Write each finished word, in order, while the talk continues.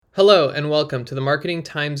Hello and welcome to the Marketing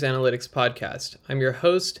Times Analytics podcast. I'm your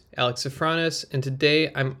host, Alex Safranis, and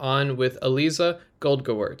today I'm on with Aliza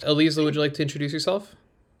Goldgewert. Aliza, would you like to introduce yourself?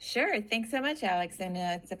 Sure. Thanks so much, Alex. And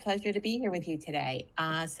it's a pleasure to be here with you today.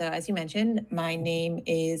 So, as you mentioned, my name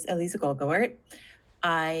is Aliza Goldgewert.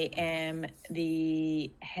 I am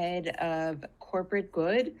the head of Corporate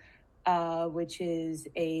Good, which is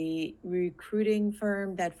a recruiting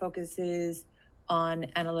firm that focuses on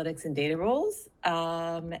analytics and data roles.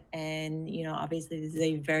 Obviously, this is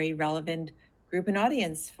a very relevant group and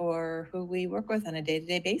audience for who we work with on a day to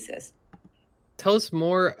day basis. Tell us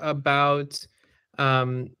more about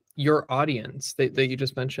your audience that you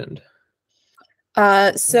just mentioned.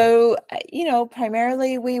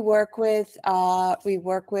 Primarily we work with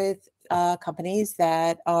companies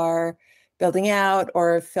that are building out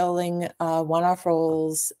or filling one-off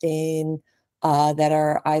roles in that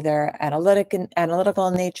are either analytical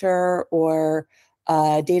in nature or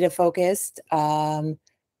data focused.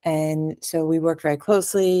 And so we work very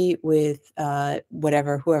closely with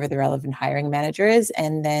whoever the relevant hiring manager is,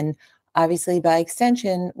 and then obviously by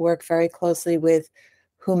extension work very closely with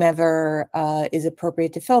whomever is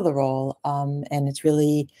appropriate to fill the role. And it's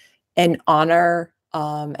really an honor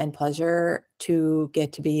and pleasure to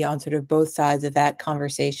get to be on sort of both sides of that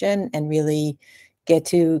conversation and really get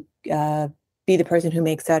to be the person who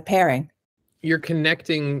makes that pairing. You're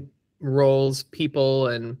connecting roles, people,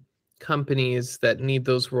 and companies that need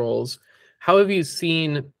those roles. How have you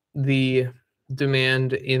seen the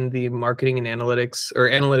demand in the marketing and analytics or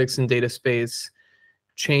analytics and data space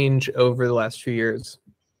change over the last few years?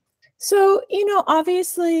 So,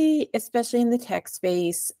 obviously, especially in the tech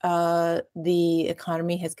space, the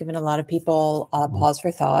economy has given a lot of people pause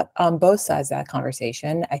for thought on both sides of that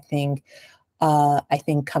conversation. I think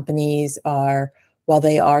companies are, while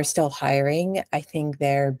they are still hiring, I think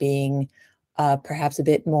they're being perhaps a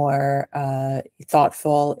bit more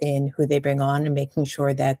thoughtful in who they bring on and making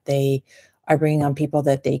sure that they are bringing on people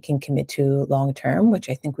that they can commit to long term, which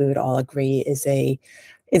I think we would all agree is a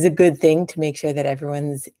good thing to make sure that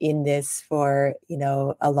everyone's in this for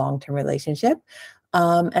a long term relationship.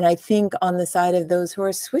 And I think on the side of those who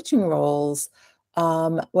are switching roles,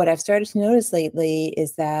 what I've started to notice lately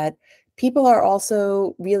is that people are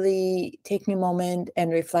also really taking a moment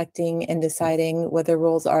and reflecting and deciding whether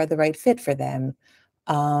roles are the right fit for them,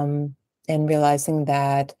 um, and realizing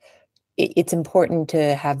that it's important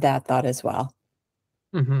to have that thought as well.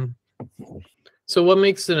 Mm-hmm. So, what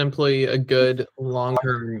makes an employee a good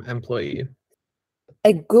long-term employee?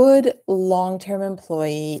 A good long-term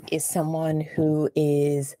employee is someone who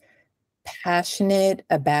is passionate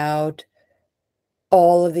about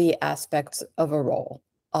all of the aspects of a role.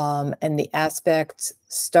 And the aspects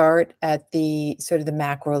start at the sort of the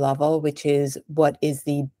macro level, which is what is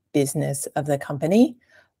the business of the company.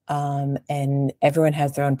 And everyone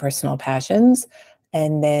has their own personal passions.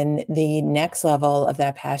 And then the next level of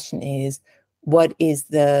that passion is what is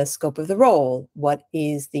the scope of the role? What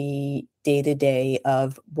is the day to day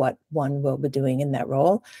of what one will be doing in that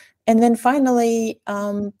role? And then finally,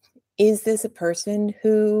 is this a person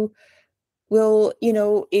who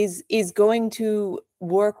is going to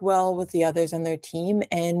work well with the others on their team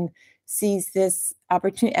and sees this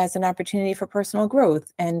opportunity as an opportunity for personal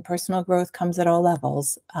growth, and personal growth comes at all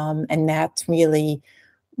levels, and that's really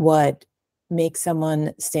what makes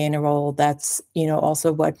someone stay in a role. That's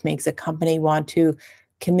also what makes a company want to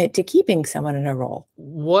commit to keeping someone in a role.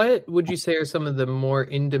 What would you say are some of the more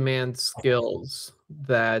in-demand skills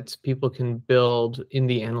that people can build in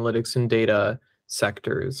the analytics and data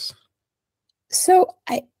sectors? So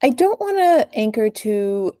I don't want to anchor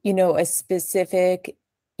to, a specific,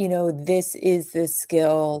 this is the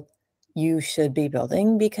skill you should be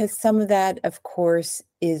building, because some of that, of course,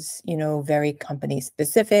 is, very company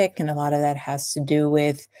specific. And a lot of that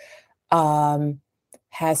um,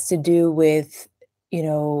 has to do with,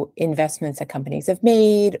 investments that companies have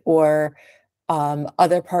made, or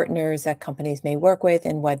other partners that companies may work with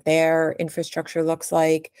and what their infrastructure looks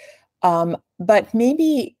like. But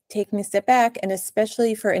maybe taking a step back, and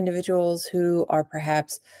especially for individuals who are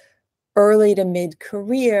perhaps early to mid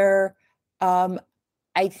career, um,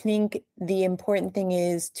 I think the important thing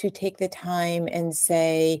is to take the time and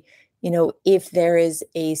say, if there is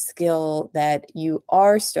a skill that you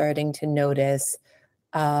are starting to notice,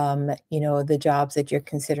 the jobs that you're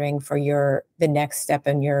considering for the next step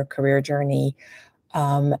in your career journey,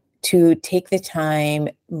 to take the time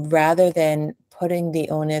rather than putting the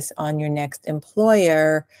onus on your next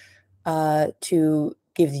employer to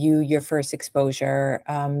give you your first exposure.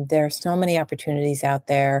 There are so many opportunities out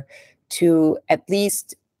there to at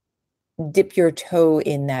least dip your toe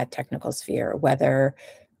in that technical sphere, whether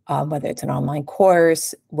whether it's an online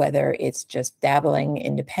course, whether it's just dabbling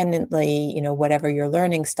independently, whatever your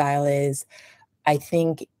learning style is. I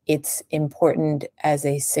think it's important as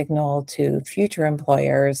a signal to future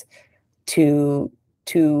employers to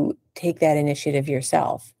take that initiative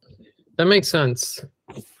yourself. That makes sense.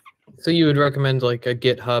 So you would recommend like a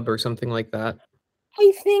GitHub or something like that?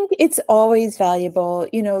 I think it's always valuable.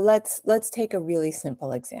 Let's take a really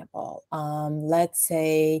simple example. Let's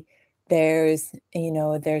say there's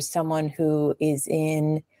someone who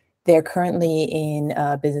they're currently in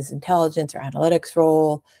a business intelligence or analytics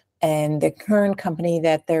role, and the current company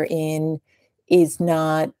that they're in is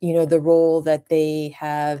not, the role that they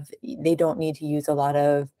have. They don't need to use a lot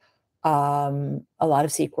of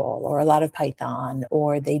SQL or a lot of Python,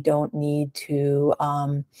 or they don't need to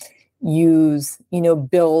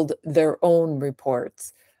build their own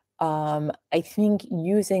reports. I think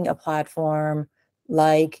using a platform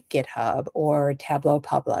like GitHub or Tableau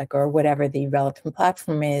Public or whatever the relevant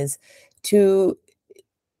platform is to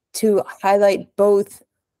highlight both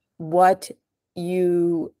what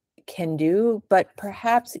you can do, but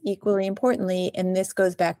perhaps equally importantly, and this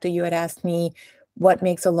goes back to you had asked me what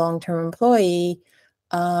makes a long-term employee,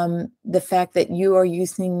 the fact that you are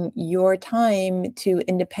using your time to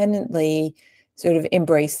independently sort of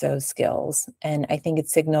embrace those skills. And I think it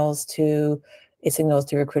signals to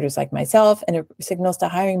recruiters like myself, and it signals to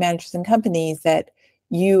hiring managers and companies that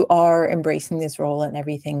you are embracing this role and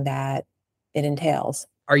everything that it entails.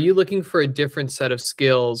 Are you looking for a different set of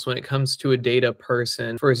skills when it comes to a data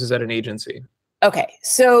person versus at an agency? Okay,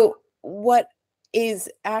 so what is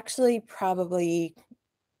actually probably,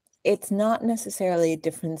 it's not necessarily a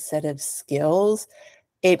different set of skills.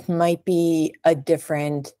 It might be a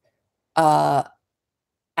different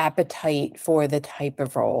appetite for the type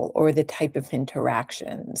of role or the type of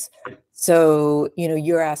interactions. So,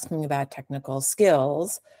 you're asking about technical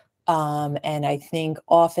skills. And I think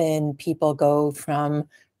often people go from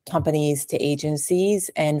companies to agencies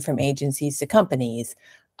and from agencies to companies.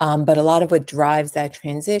 But a lot of what drives that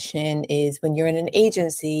transition is when you're in an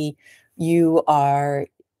agency, your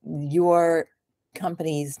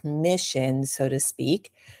company's mission, so to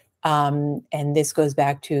speak. And this goes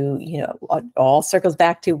back to, all circles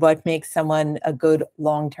back to what makes someone a good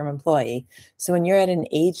long-term employee. So when you're at an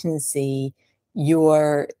agency,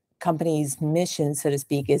 your company's mission, so to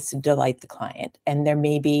speak, is to delight the client. And there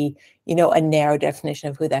may be, a narrow definition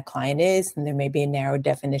of who that client is. And there may be a narrow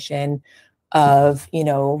definition of,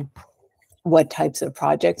 what types of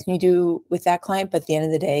projects you do with that client. But at the end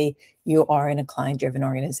of the day, you are in a client-driven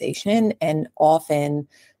organization. And often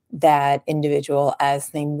that individual, as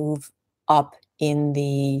they move up in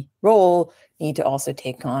the role, need to also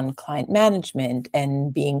take on client management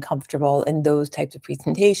and being comfortable in those types of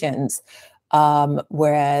presentations.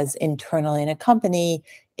 Whereas internally in a company,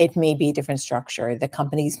 it may be a different structure. The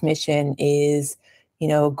company's mission is,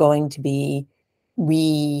 going to be,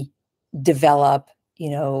 we develop,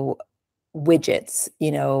 widgets,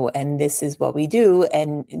 and this is what we do.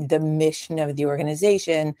 And the mission of the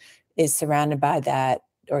organization is surrounded by that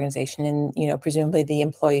organization. And, presumably the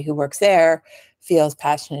employee who works there feels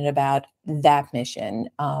passionate about that mission.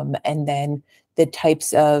 And then the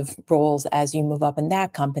types of roles as you move up in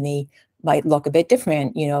that company might look a bit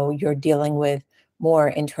different. You're dealing with more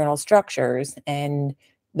internal structures and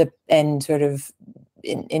sort of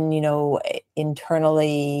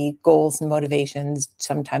internally goals and motivations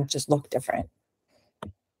sometimes just look different.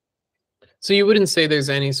 So you wouldn't say there's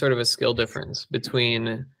any sort of a skill difference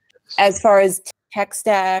between, as far as tech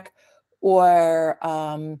stack or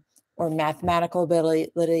mathematical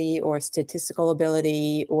ability or statistical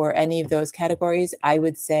ability or any of those categories? I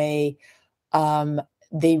would say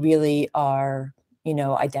they really are,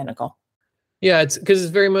 identical. Yeah, it's because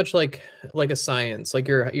it's very much like a science. Like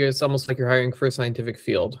you're it's almost like you're hiring for a scientific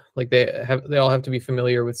field. Like they all have to be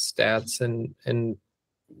familiar with stats and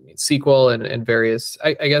SQL and various.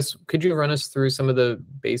 I guess, could you run us through some of the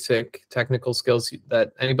basic technical skills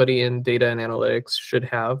that anybody in data and analytics should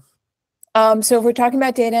have? So if we're talking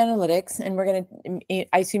about data analytics, and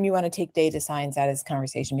I assume you want to take data science out of this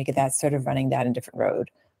conversation because that's sort of running down a different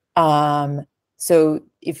road. So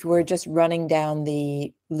if we're just running down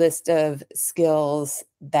the list of skills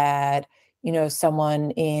that, someone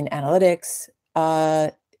in analytics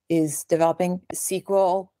is developing,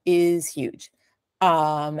 SQL is huge.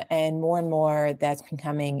 And more that's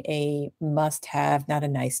becoming a must-have, not a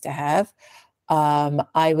nice-to-have.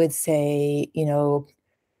 I would say,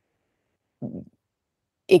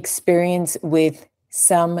 experience with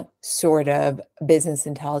some sort of business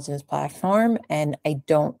intelligence platform, and I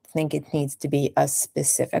don't think it needs to be a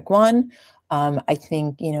specific one. I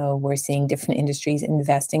think, we're seeing different industries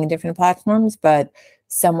investing in different platforms, but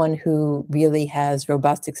someone who really has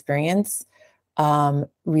robust experience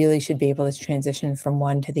really should be able to transition from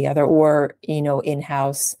one to the other, or,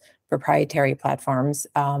 in-house proprietary platforms.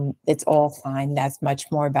 It's all fine. That's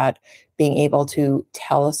much more about being able to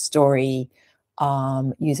tell a story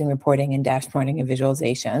using reporting and dashboarding and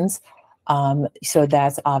visualizations. So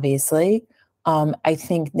that's obviously. I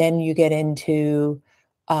think then you get into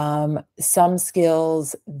some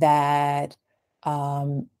skills that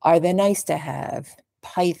are the nice to have.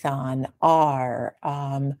 Python, R.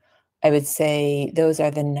 I would say those are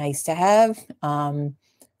the nice to have.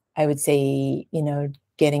 I would say,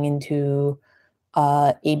 getting into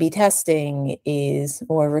A/B testing is,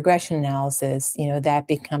 or regression analysis, that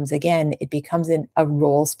becomes, again, it becomes a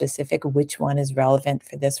role specific, which one is relevant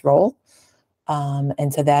for this role.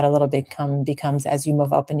 And so that a little bit becomes, as you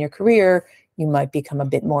move up in your career, you might become a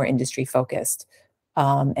bit more industry focused.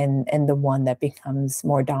 And the one that becomes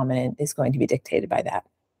more dominant is going to be dictated by that.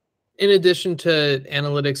 In addition to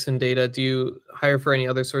analytics and data, do you hire for any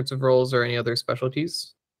other sorts of roles or any other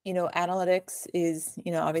specialties? Analytics is,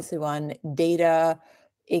 obviously one. Data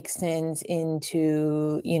extends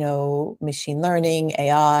into, machine learning,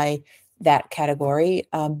 AI, that category.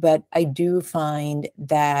 But I do find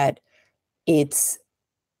that it's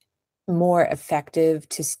more effective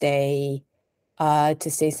to stay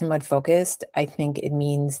somewhat focused. I think it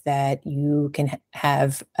means that you can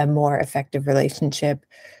have a more effective relationship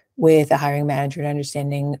with a hiring manager and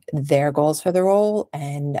understanding their goals for the role.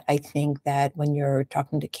 And I think that when you're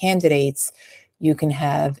talking to candidates, you can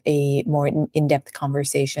have a more in-depth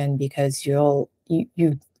conversation because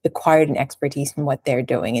you've acquired an expertise in what they're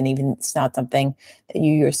doing. And even if it's not something that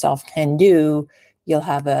you yourself can do, you'll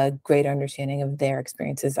have a greater understanding of their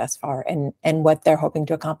experiences thus far and what they're hoping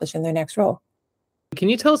to accomplish in their next role. Can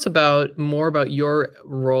you tell us more about your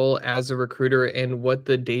role as a recruiter and what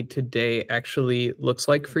the day-to-day actually looks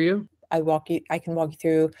like for you? I can walk you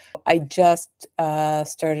through. I just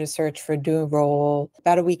started a search for a new role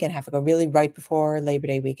about a week and a half ago, really right before Labor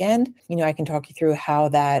Day weekend. I can talk you through how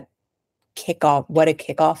that what a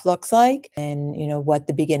kickoff looks like and, what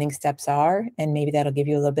the beginning steps are. And maybe that'll give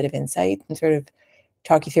you a little bit of insight and sort of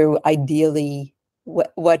talk you through ideally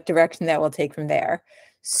what direction that will take from there.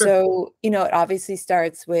 Sure. So, it obviously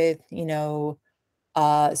starts with, so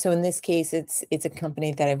in this case, it's a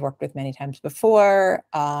company that I've worked with many times before.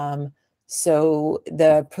 So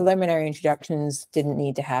the preliminary introductions didn't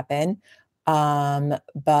need to happen.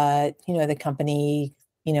 But, the company,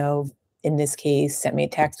 in this case, sent me a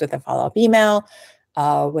text with a follow-up email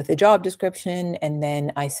with a job description. And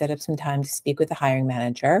then I set up some time to speak with the hiring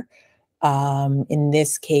manager. In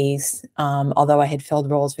this case, although I had filled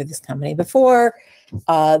roles for this company before,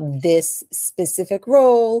 this specific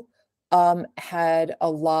role had a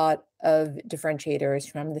lot of differentiators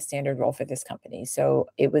from the standard role for this company. So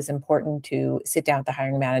it was important to sit down with the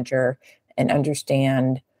hiring manager and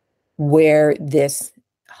understand where this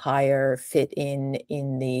hire fit in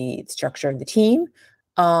the structure of the team,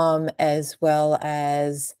 as well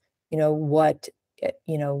as, what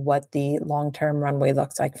the long-term runway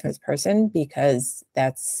looks like for this person, because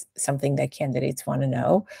that's something that candidates want to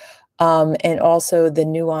know. And also the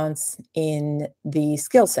nuance in the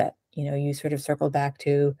skill set. You sort of circled back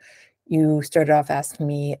to, you started off asking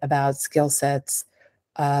me about skill sets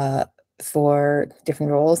for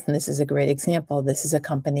different roles. And this is a great example. This is a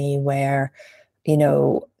company where,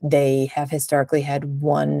 they have historically had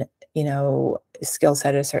one, skill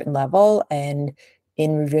set at a certain level. And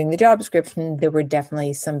in reviewing the job description, there were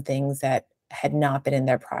definitely some things that had not been in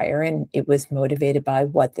there prior, and it was motivated by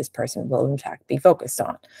what this person will in fact be focused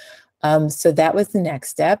on. So that was the next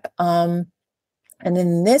step. And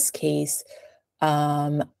in this case,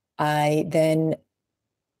 I then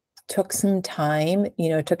took some time,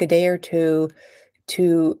 took a day or two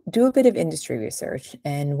to do a bit of industry research.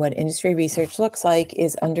 And what industry research looks like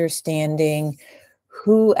is understanding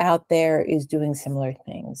who out there is doing similar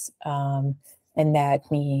things. And that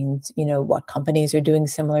means, what companies are doing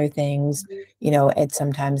similar things, and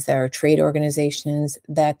sometimes there are trade organizations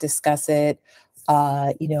that discuss it.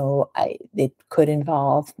 It could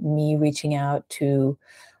involve me reaching out to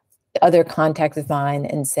other contacts of mine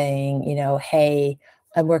and saying, hey,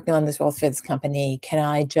 I'm working on this role for this company. Can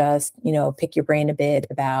I just, pick your brain a bit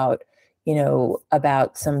about,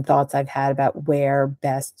 about some thoughts I've had about where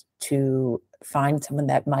best to find someone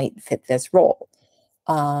that might fit this role.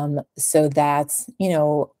 So that's,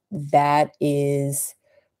 that is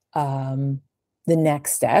the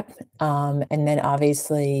next step. And then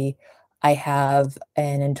obviously I have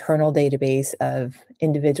an internal database of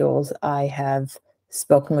individuals I have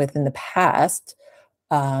spoken with in the past.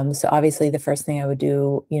 So obviously the first thing I would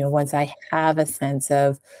do, once I have a sense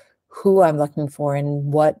of who I'm looking for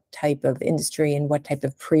and what type of industry and what type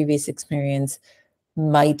of previous experience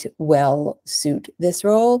might well suit this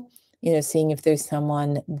role, seeing if there's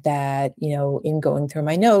someone that, in going through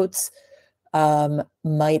my notes,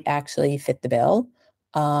 might actually fit the bill.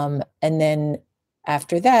 And then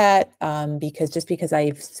after that, because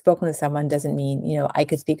I've spoken with someone doesn't mean, I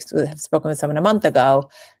could have spoken with someone a month ago.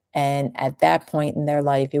 And at that point in their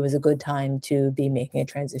life, it was a good time to be making a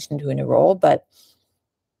transition to a new role. But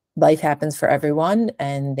life happens for everyone,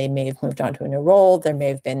 and they may have moved on to a new role. There may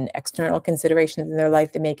have been external considerations in their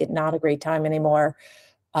life that make it not a great time anymore.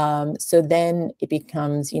 So then it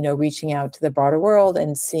becomes, reaching out to the broader world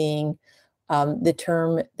and seeing the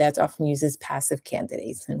term that's often used is passive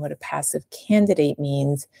candidates. And what a passive candidate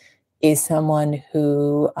means is someone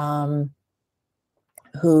who,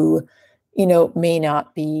 may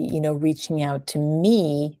not be, reaching out to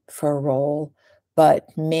me for a role, but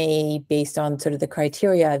may, based on sort of the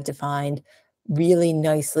criteria I've defined, really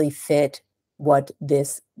nicely fit what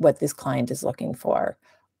this client is looking for.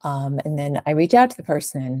 And then I reach out to the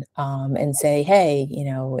person and say, hey,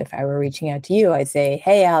 if I were reaching out to you, I'd say,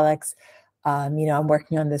 hey, Alex, I'm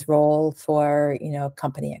working on this role for,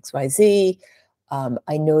 company XYZ.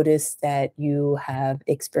 I noticed that you have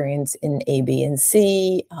experience in A, B, and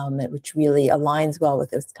C, which really aligns well with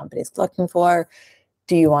this company's looking for.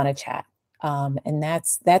 Do you want to chat? And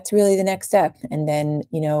that's really the next step. And then,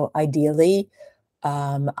 ideally,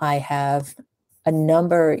 I have a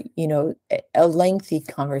lengthy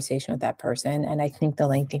conversation with that person. And I think the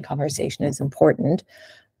lengthy conversation is important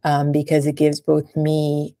because it gives both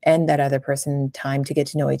me and that other person time to get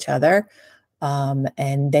to know each other.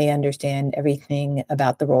 And they understand everything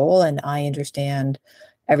about the role, and I understand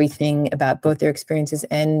everything about both their experiences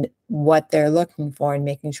and what they're looking for, and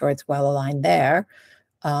making sure it's well aligned there.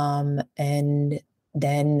 And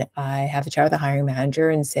then I have a chat with the hiring manager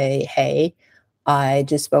and say, hey, I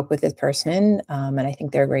just spoke with this person, and I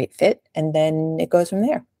think they're a great fit. And then it goes from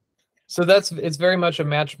there. So it's very much a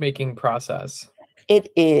matchmaking process.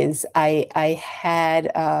 It is. I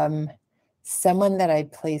had someone that I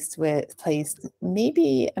placed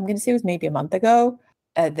maybe, I'm going to say it was maybe a month ago,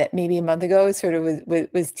 sort of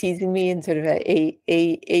was teasing me in sort of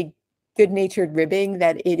a good-natured ribbing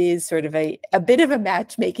that it is sort of a bit of a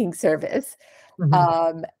matchmaking service.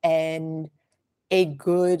 Mm-hmm. And a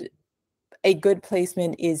good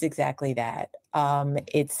placement is exactly that.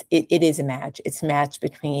 It is a match. It's a match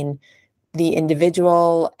between the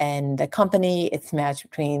individual and the company. It's a match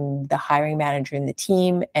between the hiring manager and the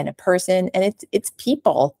team and a person. And it's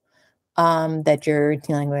people that you're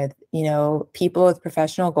dealing with, people with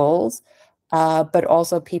professional goals, but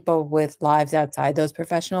also people with lives outside those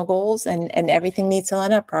professional goals, and everything needs to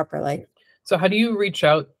line up properly. So how do you reach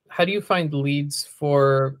out? How do you find leads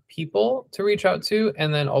for people to reach out to,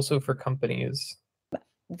 and then also for companies?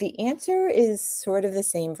 The answer is sort of the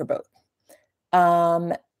same for both.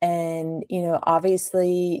 And,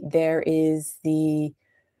 obviously there is the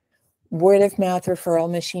word of mouth referral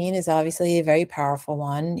machine is obviously a very powerful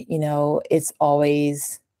one. It's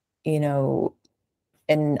always,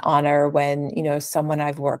 an honor when, someone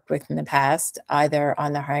I've worked with in the past, either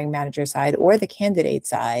on the hiring manager side or the candidate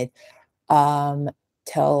side,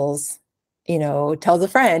 tells a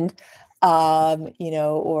friend,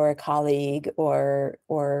 or a colleague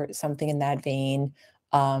or something in that vein,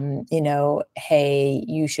 hey,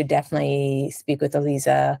 you should definitely speak with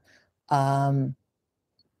Aliza. Um,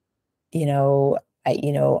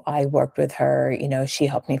 I worked with her, she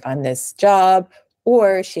helped me find this job,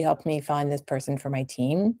 or she helped me find this person for my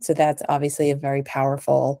team. So that's obviously a very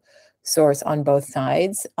powerful source on both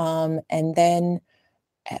sides. And then,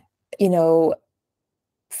 eh, you know,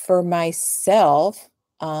 for myself,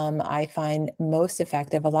 I find most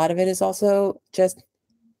effective. A lot of it is also just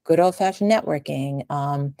good old-fashioned networking,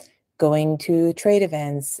 going to trade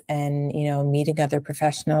events and, meeting other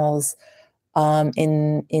professionals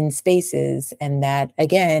in spaces. And that,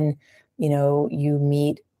 again, you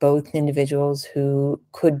meet both individuals who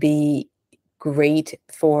could be great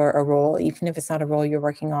for a role, even if it's not a role you're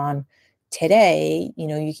working on today.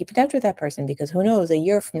 You keep in touch with that person, because who knows, a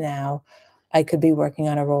year from now, I could be working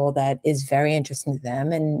on a role that is very interesting to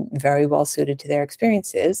them and very well suited to their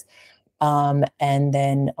experiences. And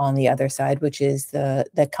then on the other side, which is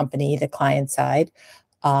the company, the client side,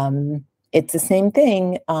 it's the same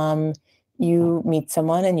thing. You meet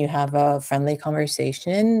someone and you have a friendly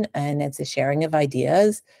conversation, and it's a sharing of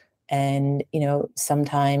ideas. And,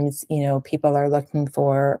 sometimes, people are looking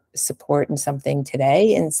for support in something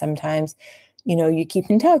today, and sometimes you keep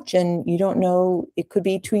in touch, and you don't know, it could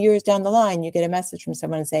be 2 years down the line, you get a message from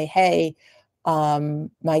someone and say, hey,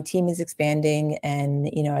 my team is expanding, and,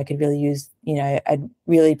 I could really use, I'd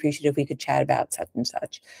really appreciate if we could chat about such and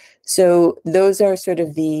such. So those are sort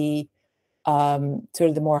of the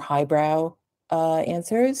more highbrow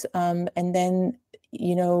answers. And then,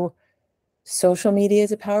 social media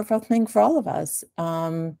is a powerful thing for all of us.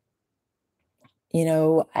 You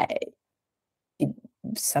know, I, it,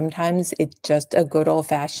 Sometimes it's just a good old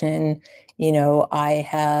fashioned, I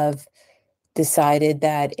have decided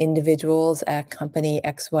that individuals at company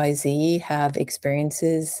XYZ have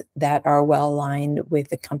experiences that are well aligned with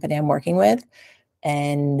the company I'm working with.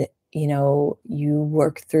 And, you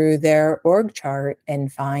work through their org chart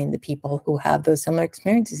and find the people who have those similar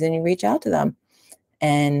experiences, and you reach out to them.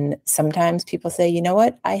 And sometimes people say, you know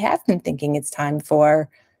what, I have been thinking it's time for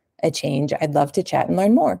a change. I'd love to chat and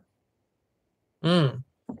learn more. Mm.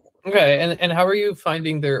 Okay. And how are you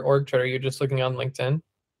finding their org chart? Are you just looking on LinkedIn?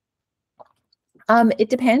 It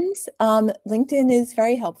depends. LinkedIn is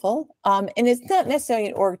very helpful. And it's not necessarily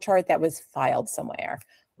an org chart that was filed somewhere.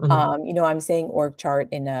 Mm-hmm. I'm saying org chart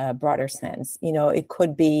in a broader sense. It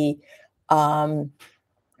could be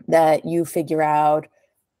that you figure out,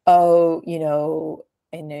 oh,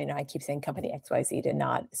 and I keep saying company XYZ to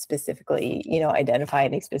not specifically, identify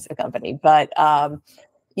any specific company, but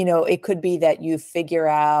it could be that you figure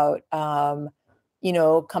out,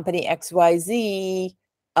 company XYZ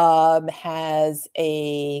has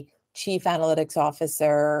a chief analytics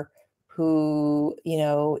officer who,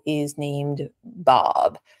 is named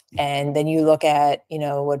Bob. And then you look at,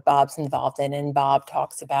 what Bob's involved in, and Bob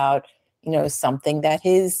talks about, something that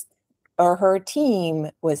his or her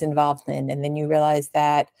team was involved in. And then you realize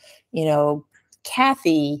that,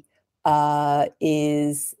 Kathy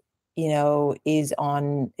is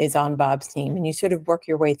on Bob's team, and you sort of work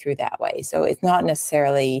your way through that way. So it's not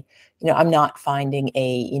necessarily, I'm not finding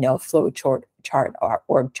a, flow chart or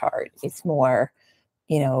org chart. It's more,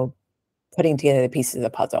 putting together the pieces of the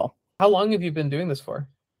puzzle. How long have you been doing this for?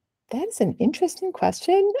 That is an interesting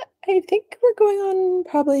question. I think we're going on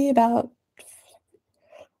probably about,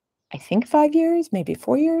 5 years, maybe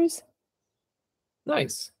 4 years.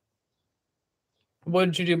 Nice. What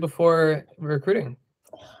did you do before recruiting?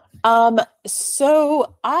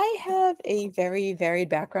 So I have a very varied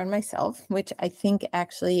background myself, which I think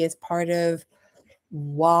actually is part of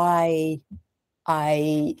why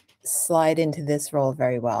I slide into this role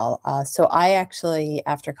very well. So I actually,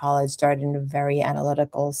 after college, started in a very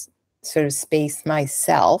analytical sort of space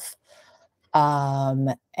myself.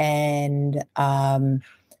 And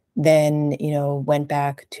then, went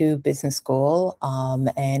back to business school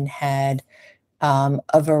and had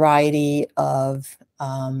a variety of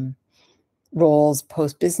roles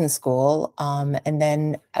post business school. And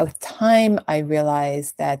then with time, I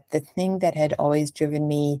realized that the thing that had always driven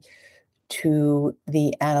me to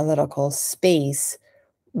the analytical space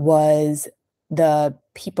was the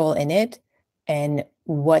people in it and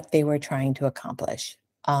what they were trying to accomplish.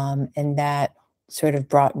 And that sort of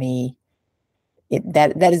brought me,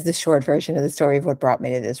 that is the short version of the story of what brought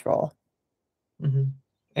me to this role. Mm-hmm.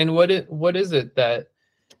 And what is it that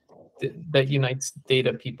unites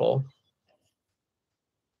data people?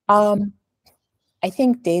 I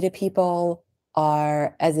think data people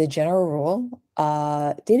are, as a general rule,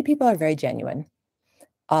 data people are very genuine.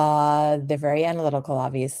 They're very analytical,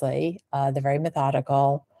 obviously. They're very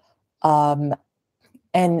methodical. And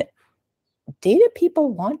data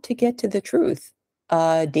people want to get to the truth.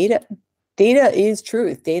 Data is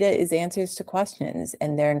truth. Data is answers to questions,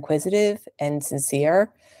 and they're inquisitive and sincere.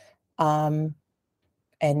 And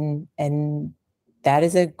that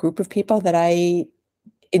is a group of people that I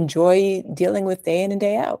enjoy dealing with day in and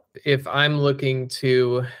day out. If I'm looking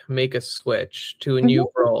to make a switch to a new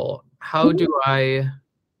role, how do I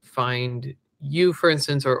find you, for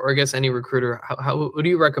instance, or I guess any recruiter? What do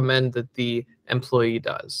you recommend that the employee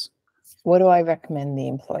does? What do I recommend the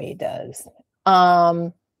employee does?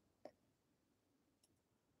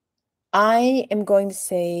 I am going to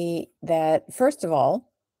say that, first of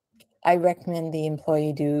all, I recommend the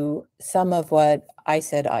employee do some of what I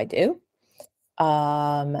said I do.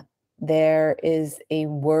 There is a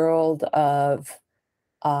world of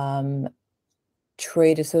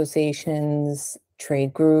trade associations,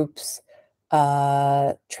 trade groups,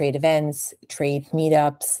 trade events, trade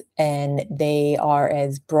meetups, and they are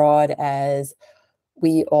as broad as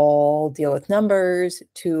we all deal with numbers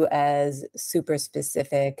to as super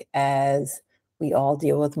specific as we all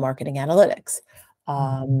deal with marketing analytics.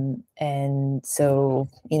 And so,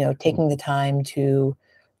 taking the time to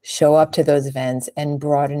show up to those events and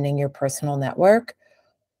broadening your personal network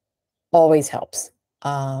always helps.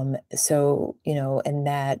 So, and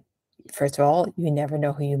that, first of all, you never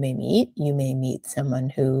know who you may meet. You may meet someone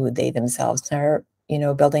who they themselves are,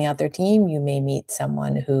 building out their team. You may meet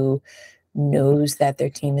someone who knows that their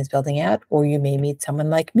team is building out, or you may meet someone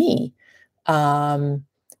like me, um,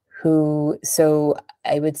 so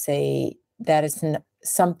I would say that is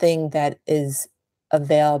something that is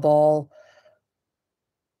available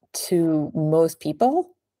to most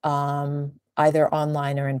people, either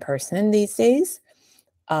online or in person these days.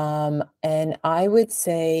 And I would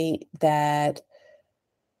say that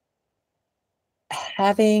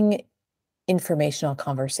having informational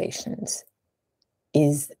conversations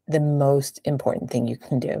is the most important thing you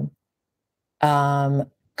can do.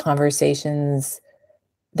 Conversations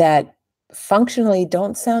that functionally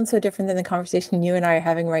don't sound so different than the conversation you and I are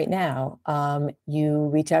having right now. You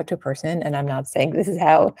reach out to a person, and I'm not saying this is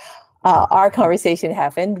how our conversation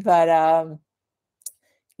happened, but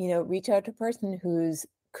reach out to a person whose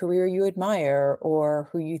career you admire or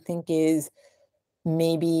who you think is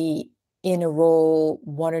maybe in a role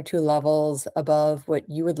one or two levels above what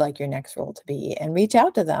you would like your next role to be, and reach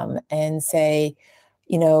out to them and say,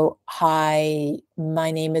 hi,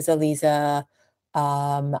 my name is Aliza.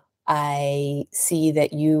 I see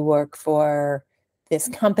that you work for this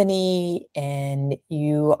company and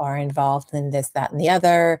you are involved in this, that, and the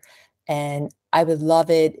other. And I would love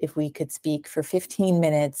it if we could speak for 15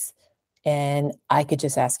 minutes and I could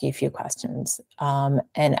just ask you a few questions.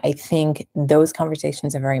 And I think those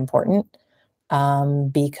conversations are very important,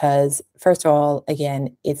 because, first of all,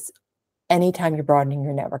 again, it's anytime you're broadening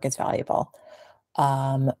your network, it's valuable.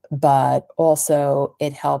 But also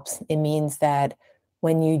it helps. It means that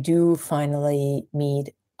when you do finally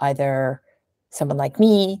meet either someone like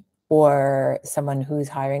me or someone who's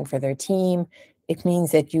hiring for their team, it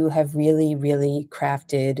means that you have really, really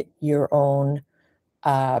crafted your own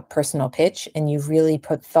personal pitch, and you've really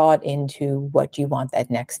put thought into what you want that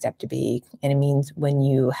next step to be. And it means when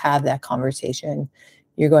you have that conversation,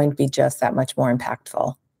 you're going to be just that much more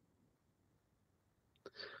impactful.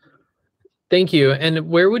 Thank you. And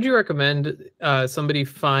where would you recommend somebody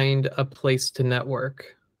find a place to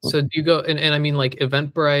network? So do you go, and I mean like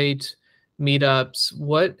Eventbrite, meetups,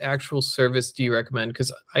 what actual service do you recommend?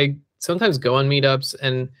 Because I sometimes go on meetups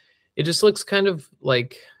and it just looks kind of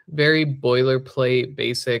like very boilerplate,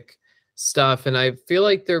 basic stuff. And I feel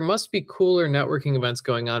like there must be cooler networking events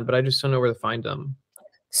going on, but I just don't know where to find them.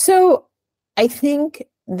 So I think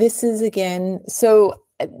this is, again,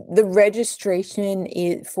 the registration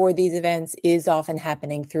for these events is often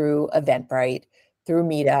happening through Eventbrite, through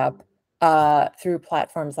Meetup, through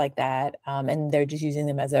platforms like that, and they're just using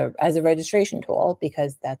them as a registration tool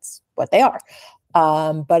because that's what they are.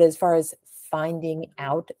 But as far as finding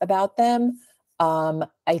out about them,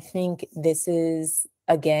 I think this is,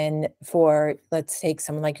 again, for, let's take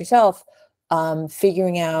someone like yourself,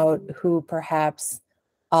 figuring out who perhaps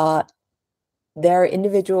there are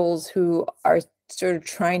individuals who are sort of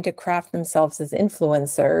trying to craft themselves as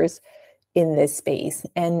influencers in this space,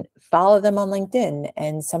 and follow them on LinkedIn.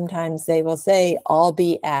 And sometimes they will say, I'll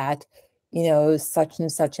be at, such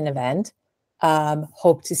and such an event.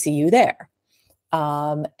 Hope to see you there.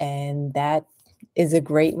 And that is a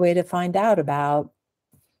great way to find out about,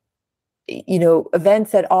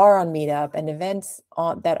 events that are on Meetup and events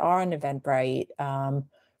that are on Eventbrite.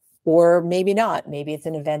 Or maybe not. Maybe it's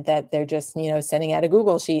an event that they're just, sending out a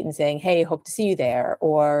Google sheet and saying, hey, hope to see you there.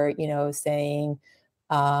 Or, saying,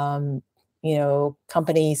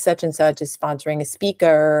 company such and such is sponsoring a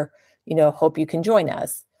speaker, hope you can join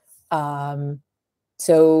us. But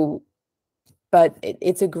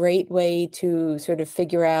it's a great way to sort of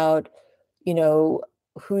figure out,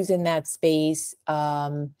 who's in that space,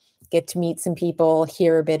 get to meet some people,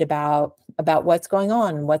 hear a bit about what's going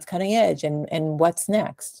on, what's cutting edge, and what's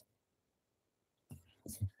next.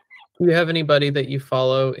 Do you have anybody that you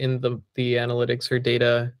follow in the analytics or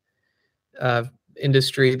data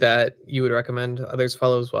industry that you would recommend others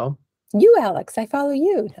follow as well? You, Alex, I follow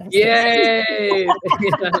you. Yay!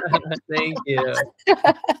 Thank you.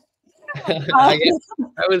 I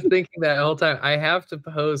was thinking that whole time, I have to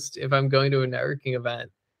post if I'm going to a networking event,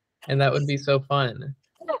 and that would be so fun.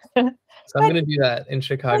 So I'm going to do that in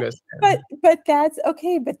Chicago. But that's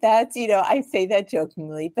okay. But that's, I say that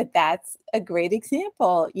jokingly, but that's a great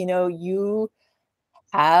example. You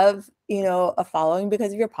have, a following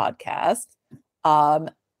because of your podcast.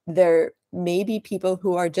 There may be people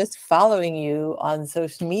who are just following you on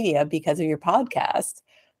social media because of your podcast.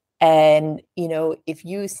 And, if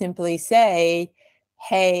you simply say,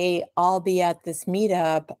 hey, I'll be at this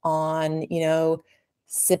meetup on,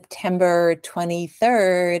 September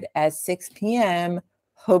 23rd at 6 p.m.,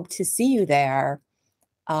 hope to see you there.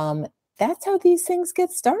 That's how these things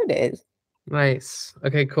get started. Nice.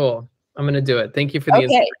 Okay, cool. I'm gonna do it. Thank you for the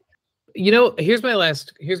insight. Here's my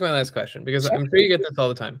last question, because Sure. I'm sure you get this all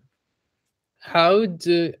the time. How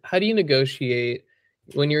do you negotiate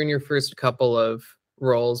when you're in your first couple of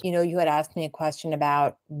roles? You had asked me a question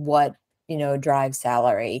about what, drives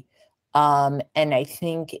salary. And I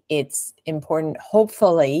think it's important,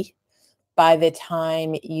 hopefully, by the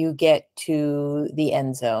time you get to the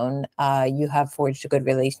end zone, you have forged a good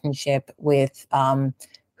relationship with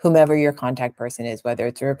whomever your contact person is, whether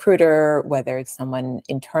it's a recruiter, whether it's someone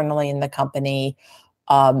internally in the company,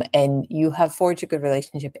 and you have forged a good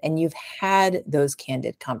relationship and you've had those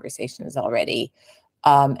candid conversations already.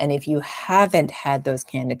 And if you haven't had those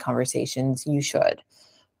candid conversations, you should.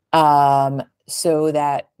 So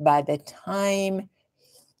that by the time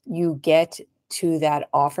you get to that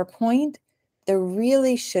offer point, there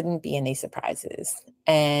really shouldn't be any surprises.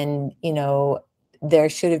 And, there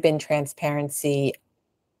should have been transparency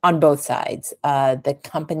on both sides. The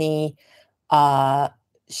company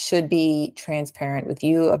should be transparent with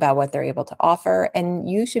you about what they're able to offer, and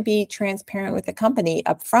you should be transparent with the company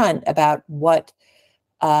up front about what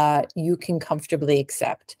you can comfortably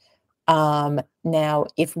accept. Now,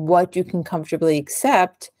 if what you can comfortably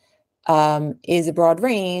accept is a broad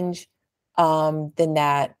range, then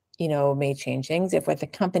that, may change things. If what the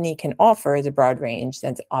company can offer is a broad range,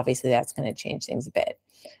 then obviously that's going to change things a bit.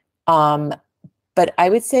 But I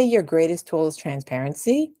would say your greatest tool is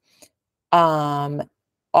transparency. Often,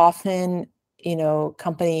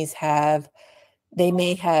 companies they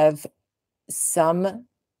may have some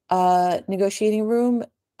negotiating room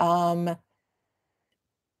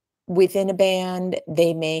within a band.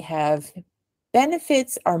 They may have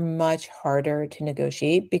benefits are much harder to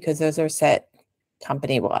negotiate because those are set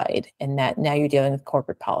company-wide, and that now you're dealing with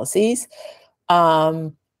corporate policies.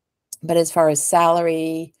 But as far as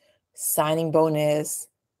salary, signing bonus,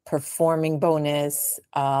 performing bonus,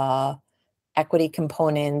 equity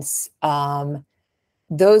components,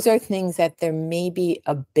 those are things that there may be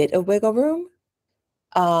a bit of wiggle room,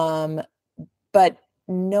 but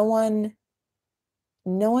no one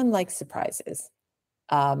likes surprises,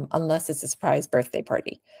 unless it's a surprise birthday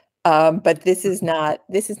party. But this is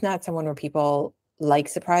not someone where people like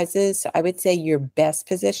surprises. So I would say your best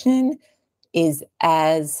position is,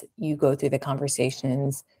 as you go through the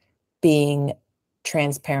conversations, being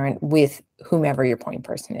transparent with whomever your point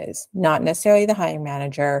person is, not necessarily the hiring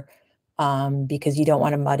manager, because you don't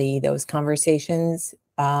want to muddy those conversations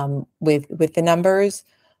with the numbers.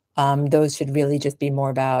 Those should really just be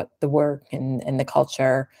more about the work and the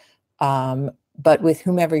culture. But with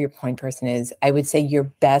whomever your point person is, I would say your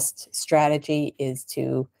best strategy is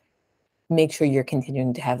to make sure you're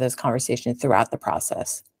continuing to have those conversations throughout the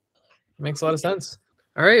process. Makes a lot of sense.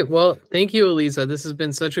 All right. Well, thank you, Aliza. This has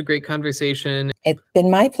been such a great conversation. It's been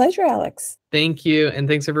my pleasure, Alex. Thank you. And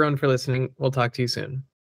thanks everyone for listening. We'll talk to you soon.